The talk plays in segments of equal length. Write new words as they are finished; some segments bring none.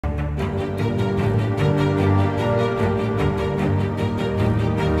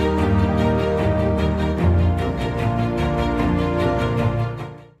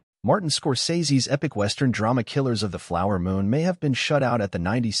Martin Scorsese's epic Western drama Killers of the Flower Moon may have been shut out at the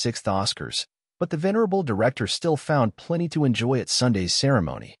 96th Oscars, but the venerable director still found plenty to enjoy at Sunday's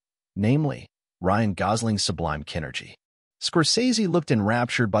ceremony, namely, Ryan Gosling's sublime Kinergy. Scorsese looked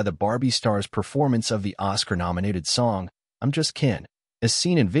enraptured by the Barbie star's performance of the Oscar-nominated song, I'm Just Ken, as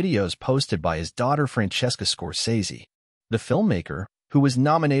seen in videos posted by his daughter Francesca Scorsese. The filmmaker, who was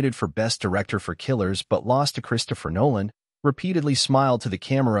nominated for Best Director for Killers but lost to Christopher Nolan, repeatedly smiled to the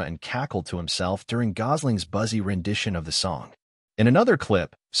camera and cackled to himself during Gosling's buzzy rendition of the song. In another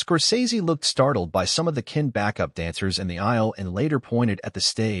clip, Scorsese looked startled by some of the Ken backup dancers in the aisle and later pointed at the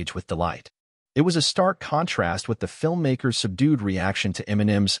stage with delight. It was a stark contrast with the filmmaker's subdued reaction to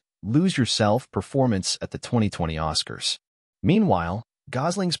Eminem's Lose Yourself performance at the 2020 Oscars. Meanwhile,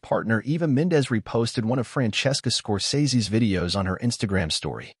 Gosling's partner Eva Mendes reposted one of Francesca Scorsese's videos on her Instagram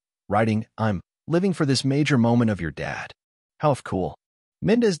story, writing, I'm living for this major moment of your dad. How cool.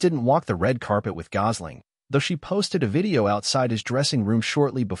 Mendes didn't walk the red carpet with Gosling, though she posted a video outside his dressing room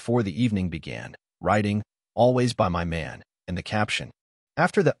shortly before the evening began, writing, Always by my man, in the caption.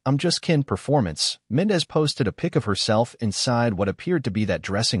 After the I'm Just Ken performance, Mendes posted a pic of herself inside what appeared to be that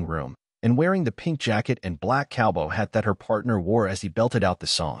dressing room, and wearing the pink jacket and black cowboy hat that her partner wore as he belted out the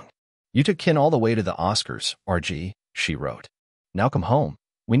song. You took Ken all the way to the Oscars, RG, she wrote. Now come home.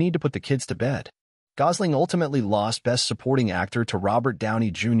 We need to put the kids to bed. Gosling ultimately lost Best Supporting Actor to Robert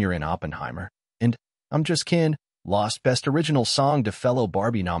Downey Jr. in Oppenheimer, and I'm Just Ken lost Best Original Song to fellow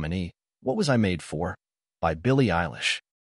Barbie nominee, What Was I Made For? By Billie Eilish.